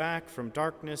us back from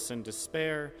darkness and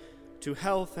despair to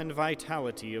health and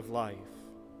vitality of life.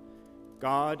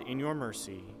 God, in your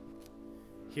mercy,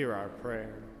 hear our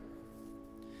prayer.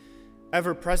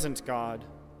 Ever-present God,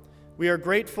 we are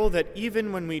grateful that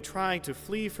even when we try to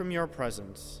flee from your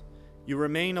presence, you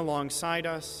remain alongside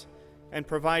us and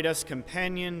provide us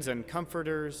companions and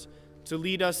comforters to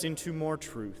lead us into more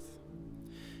truth.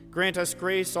 Grant us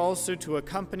grace also to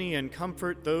accompany and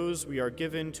comfort those we are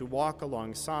given to walk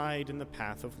alongside in the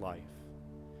path of life.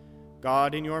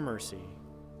 God, in your mercy,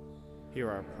 hear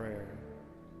our prayer.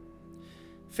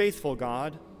 Faithful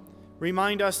God,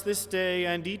 remind us this day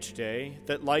and each day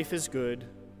that life is good,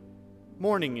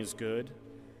 mourning is good,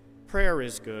 prayer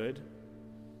is good,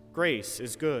 grace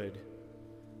is good,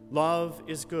 love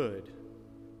is good,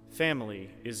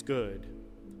 family is good,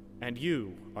 and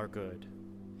you are good,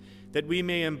 that we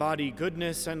may embody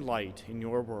goodness and light in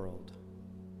your world.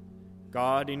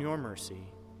 God, in your mercy,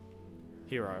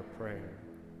 hear our prayer.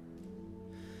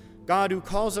 God, who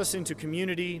calls us into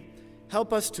community,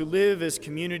 help us to live as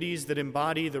communities that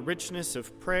embody the richness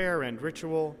of prayer and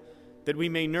ritual, that we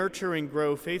may nurture and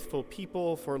grow faithful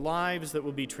people for lives that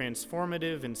will be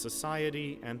transformative in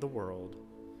society and the world.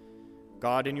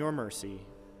 God, in your mercy,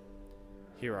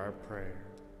 hear our prayer.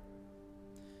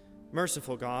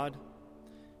 Merciful God,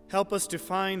 help us to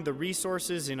find the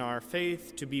resources in our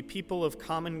faith to be people of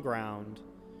common ground,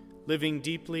 living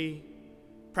deeply,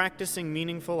 practicing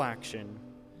meaningful action,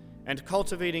 and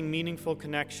cultivating meaningful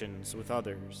connections with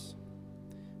others.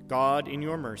 God, in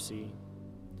your mercy,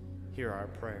 hear our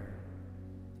prayer.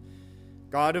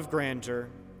 God of grandeur,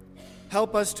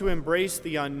 help us to embrace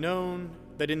the unknown,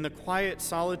 that in the quiet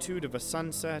solitude of a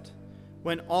sunset,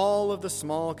 when all of the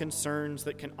small concerns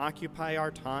that can occupy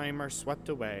our time are swept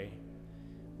away,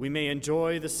 we may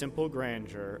enjoy the simple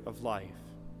grandeur of life.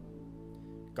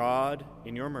 God,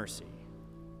 in your mercy,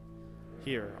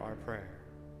 hear our prayer.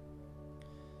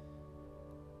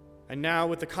 And now,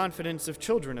 with the confidence of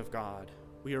children of God,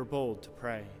 we are bold to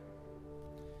pray.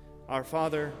 Our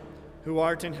Father, who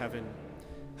art in heaven,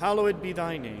 hallowed be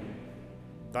thy name.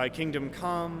 Thy kingdom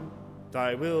come,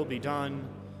 thy will be done,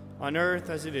 on earth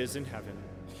as it is in heaven.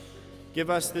 Give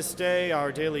us this day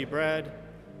our daily bread,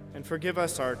 and forgive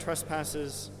us our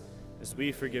trespasses, as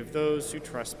we forgive those who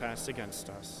trespass against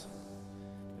us.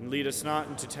 And lead us not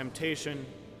into temptation,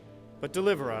 but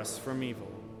deliver us from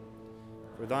evil.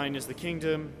 For thine is the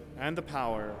kingdom, and the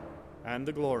power, and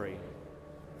the glory,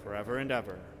 forever and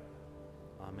ever.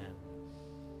 Amen.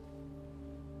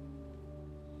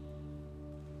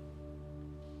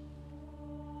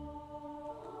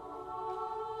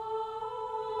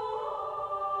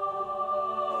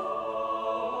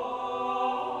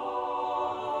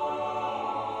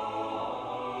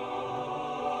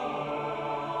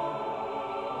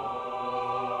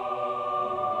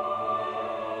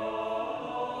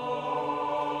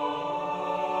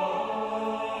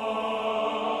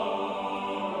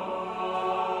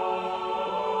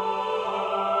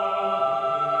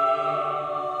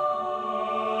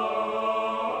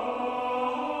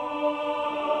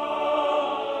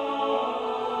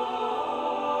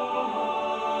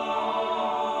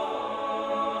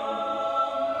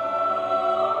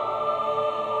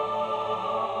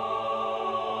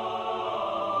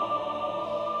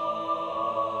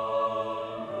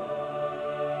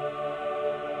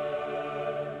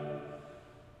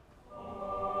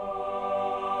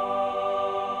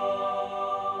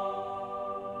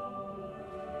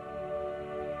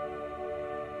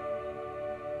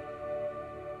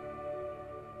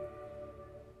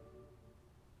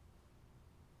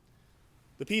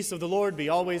 The peace of the Lord be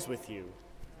always with you.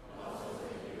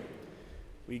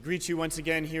 We greet you once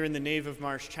again here in the nave of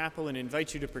Marsh Chapel and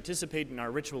invite you to participate in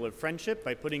our ritual of friendship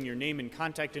by putting your name and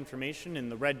contact information in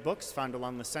the red books found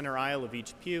along the center aisle of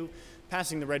each pew,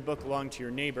 passing the red book along to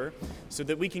your neighbor so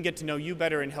that we can get to know you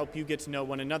better and help you get to know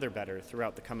one another better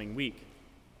throughout the coming week.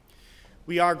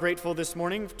 We are grateful this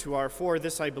morning to our 4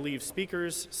 This I Believe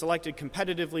speakers selected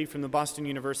competitively from the Boston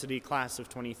University class of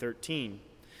 2013.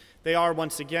 They are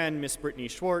once again Miss Brittany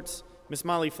Schwartz, Miss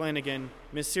Molly Flanagan,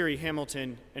 Miss Siri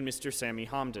Hamilton, and Mr. Sammy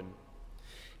Homden.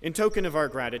 In token of our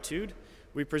gratitude,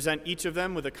 we present each of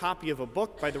them with a copy of a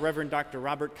book by the Reverend Dr.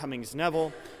 Robert Cummings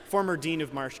Neville, former Dean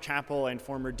of Marsh Chapel and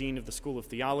former Dean of the School of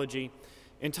Theology,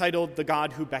 entitled The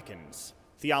God Who Beckons,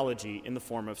 Theology in the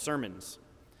Form of Sermons.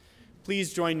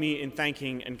 Please join me in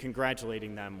thanking and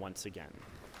congratulating them once again.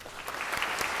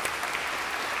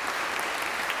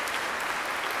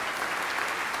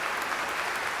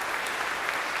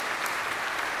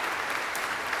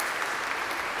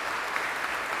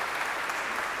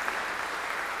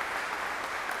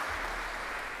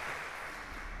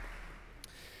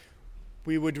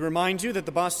 We would remind you that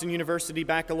the Boston University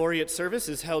Baccalaureate service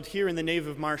is held here in the nave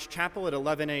of Marsh Chapel at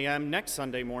 11 a.m. next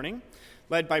Sunday morning,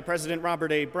 led by President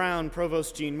Robert A. Brown,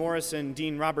 Provost Gene Morrison,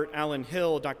 Dean Robert Allen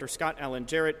Hill, Dr. Scott Allen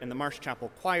Jarrett, and the Marsh Chapel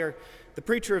Choir. The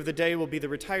preacher of the day will be the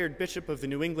retired bishop of the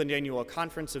New England Annual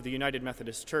Conference of the United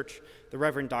Methodist Church, the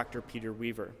Reverend Dr. Peter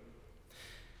Weaver.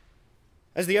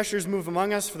 As the ushers move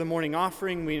among us for the morning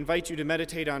offering, we invite you to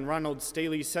meditate on Ronald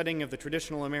Staheli's setting of the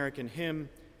traditional American hymn,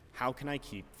 How Can I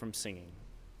Keep From Singing?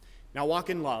 Now walk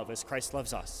in love as Christ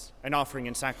loves us, an offering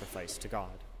and sacrifice to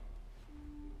God.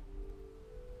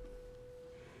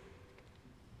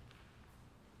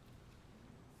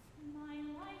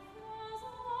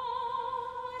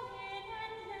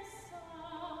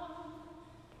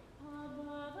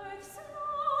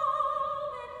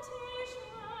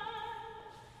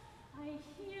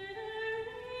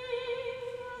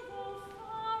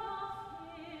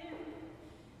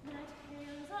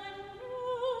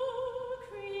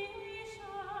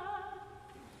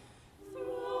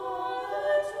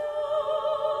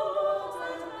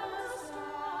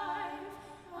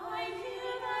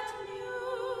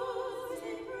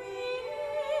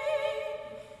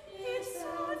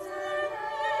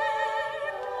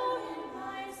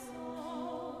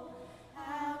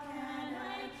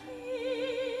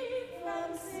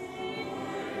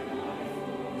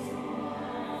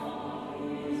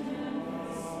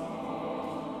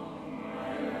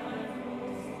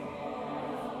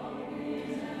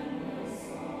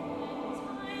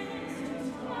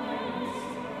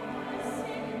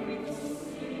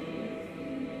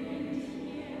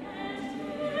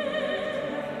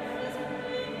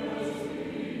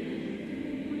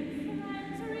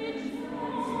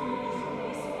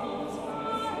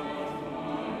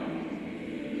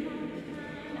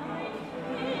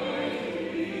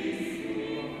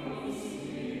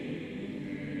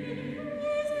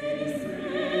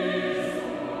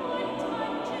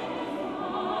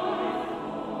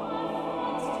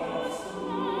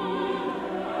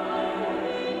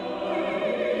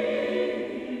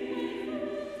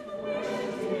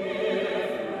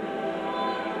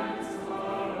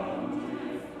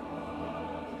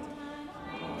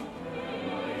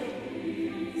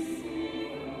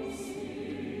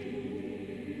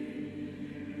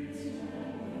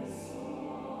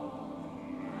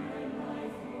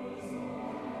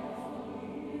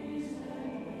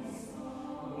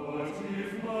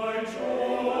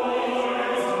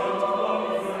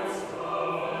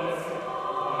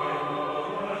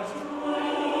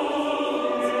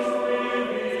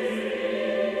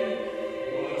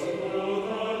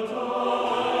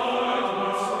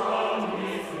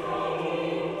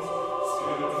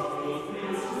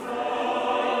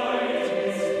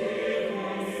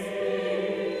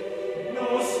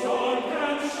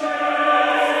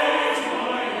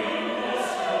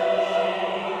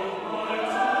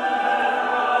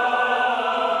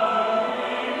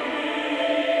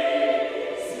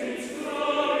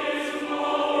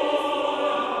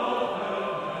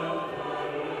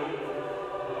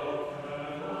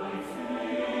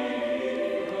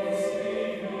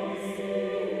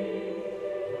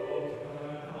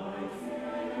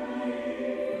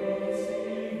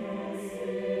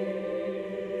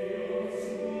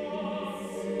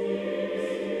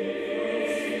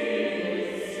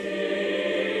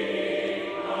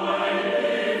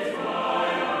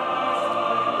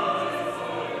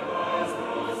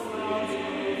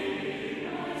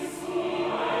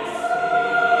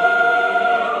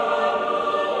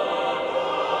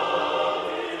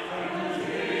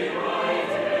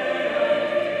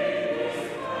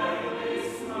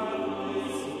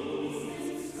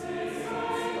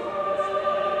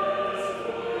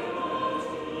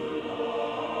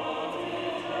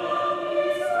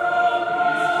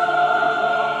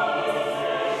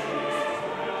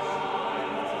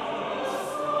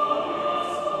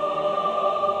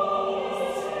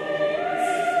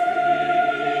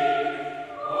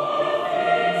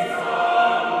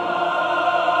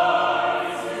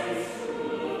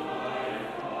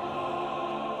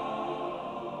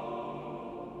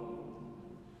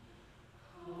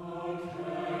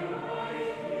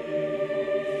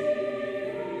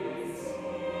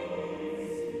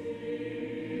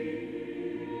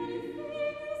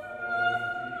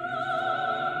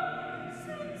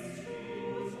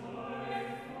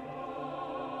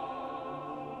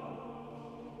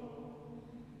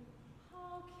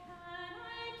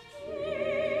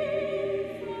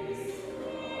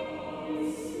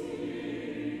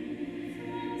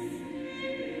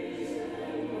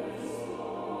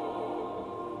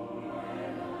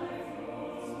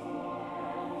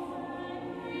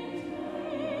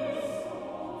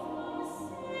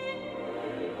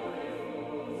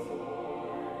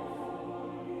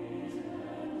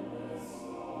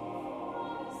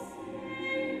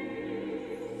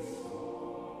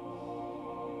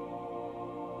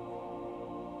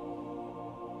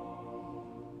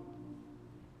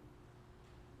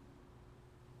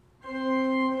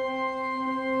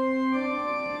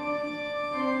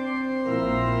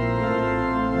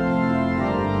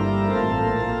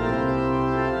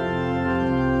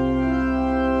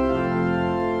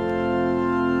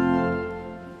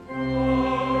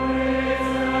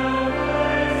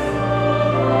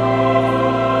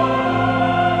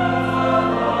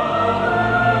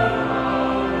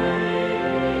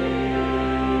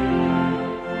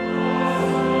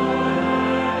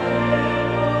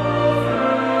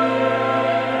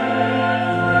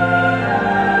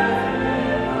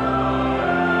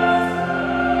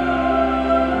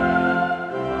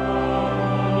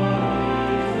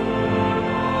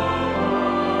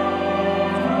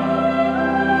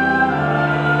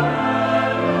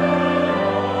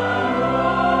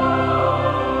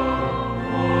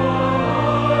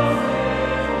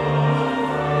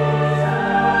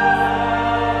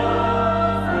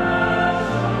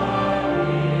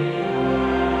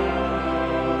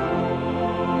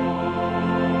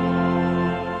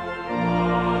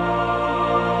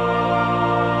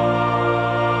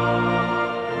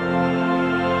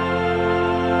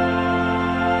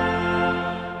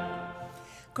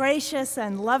 Gracious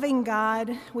and loving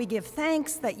God, we give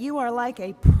thanks that you are like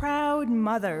a proud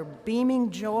mother beaming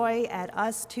joy at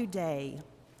us today.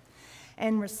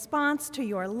 In response to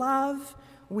your love,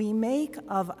 we make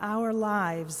of our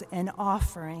lives an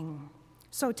offering.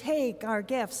 So take our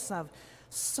gifts of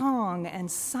song and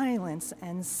silence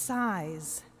and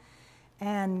sighs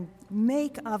and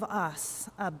make of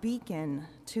us a beacon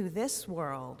to this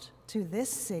world, to this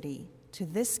city, to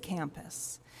this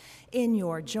campus. In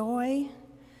your joy,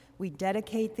 we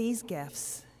dedicate these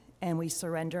gifts and we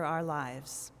surrender our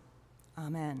lives.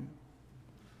 Amen.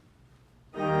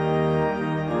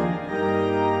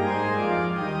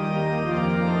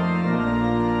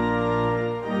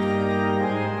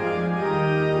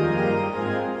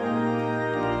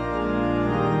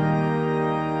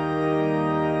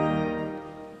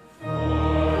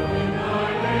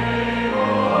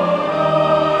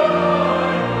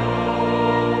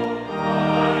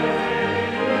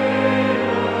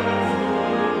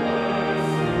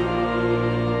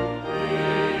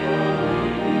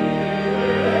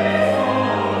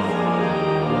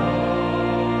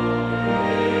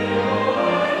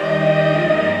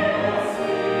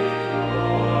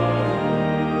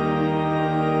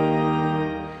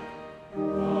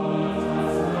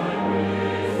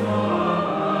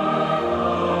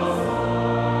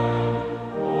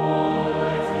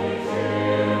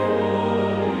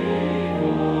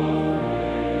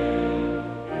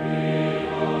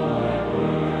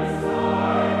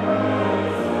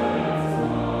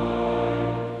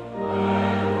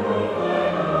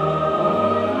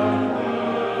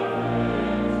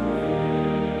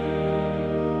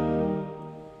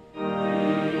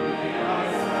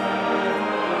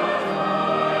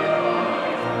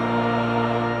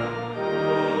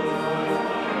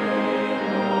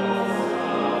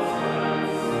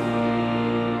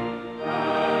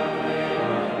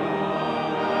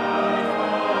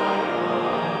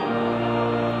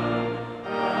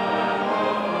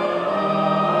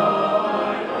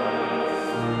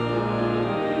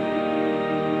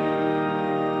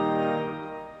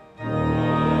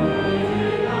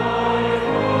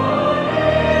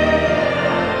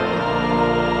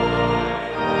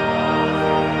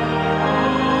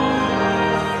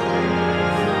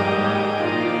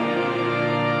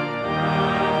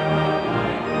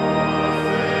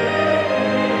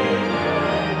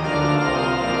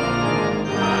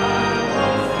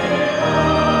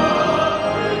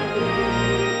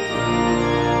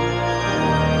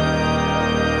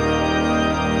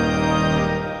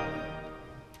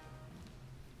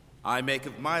 I make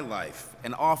of my life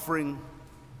an offering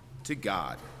to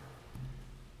God.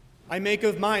 I make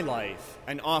of my life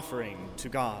an offering to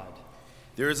God.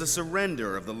 There is a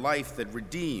surrender of the life that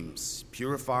redeems,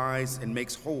 purifies, and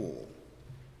makes whole.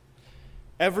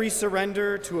 Every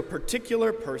surrender to a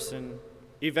particular person,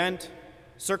 event,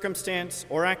 circumstance,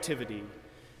 or activity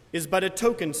is but a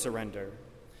token surrender,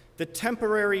 the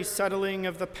temporary settling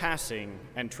of the passing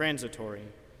and transitory.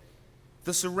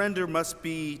 The surrender must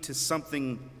be to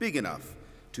something big enough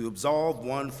to absolve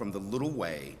one from the little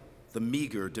way, the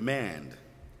meager demand.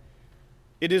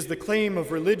 It is the claim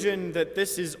of religion that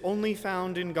this is only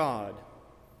found in God.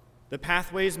 The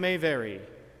pathways may vary,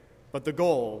 but the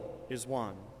goal is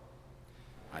one.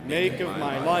 I make of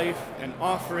my life an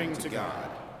offering to God.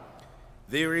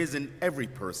 There is in every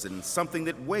person something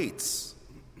that waits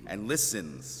and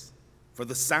listens for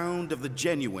the sound of the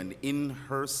genuine in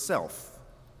herself.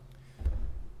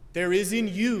 There is in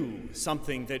you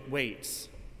something that waits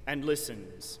and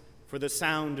listens for the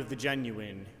sound of the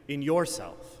genuine in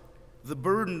yourself. The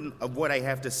burden of what I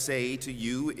have to say to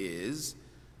you is,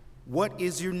 what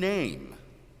is your name?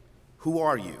 Who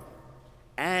are you?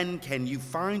 And can you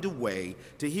find a way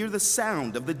to hear the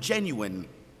sound of the genuine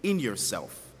in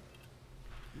yourself?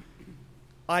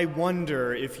 I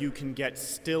wonder if you can get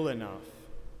still enough,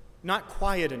 not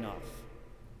quiet enough,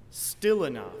 still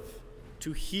enough,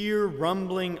 to hear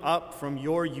rumbling up from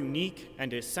your unique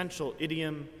and essential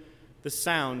idiom the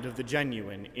sound of the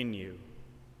genuine in you.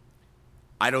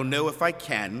 I don't know if I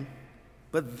can,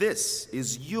 but this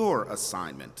is your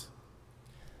assignment.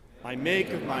 I make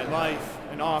of my life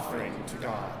an offering to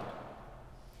God.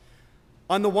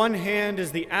 On the one hand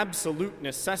is the absolute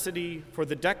necessity for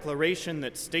the declaration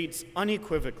that states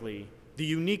unequivocally the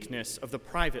uniqueness of the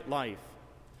private life,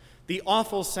 the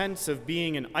awful sense of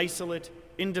being an isolate,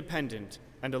 independent,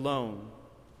 and alone,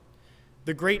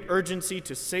 the great urgency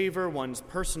to savor one's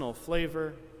personal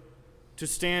flavor, to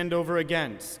stand over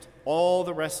against all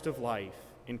the rest of life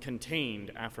in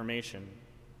contained affirmation.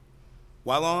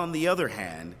 While on the other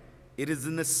hand, it is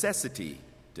the necessity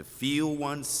to feel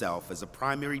oneself as a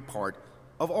primary part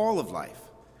of all of life,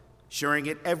 sharing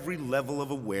at every level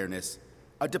of awareness,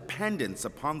 a dependence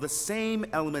upon the same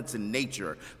elements in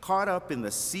nature, caught up in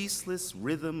the ceaseless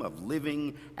rhythm of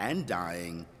living and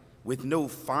dying, with no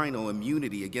final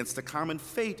immunity against a common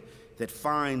fate that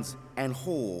finds and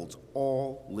holds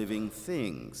all living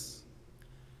things.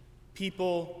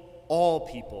 People, all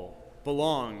people,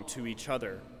 belong to each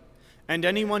other, and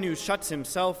anyone who shuts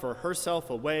himself or herself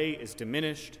away is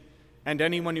diminished, and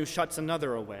anyone who shuts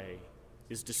another away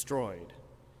is destroyed.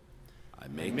 I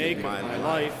make my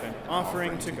life an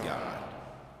offering to God.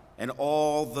 And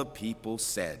all the people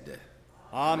said,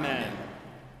 Amen.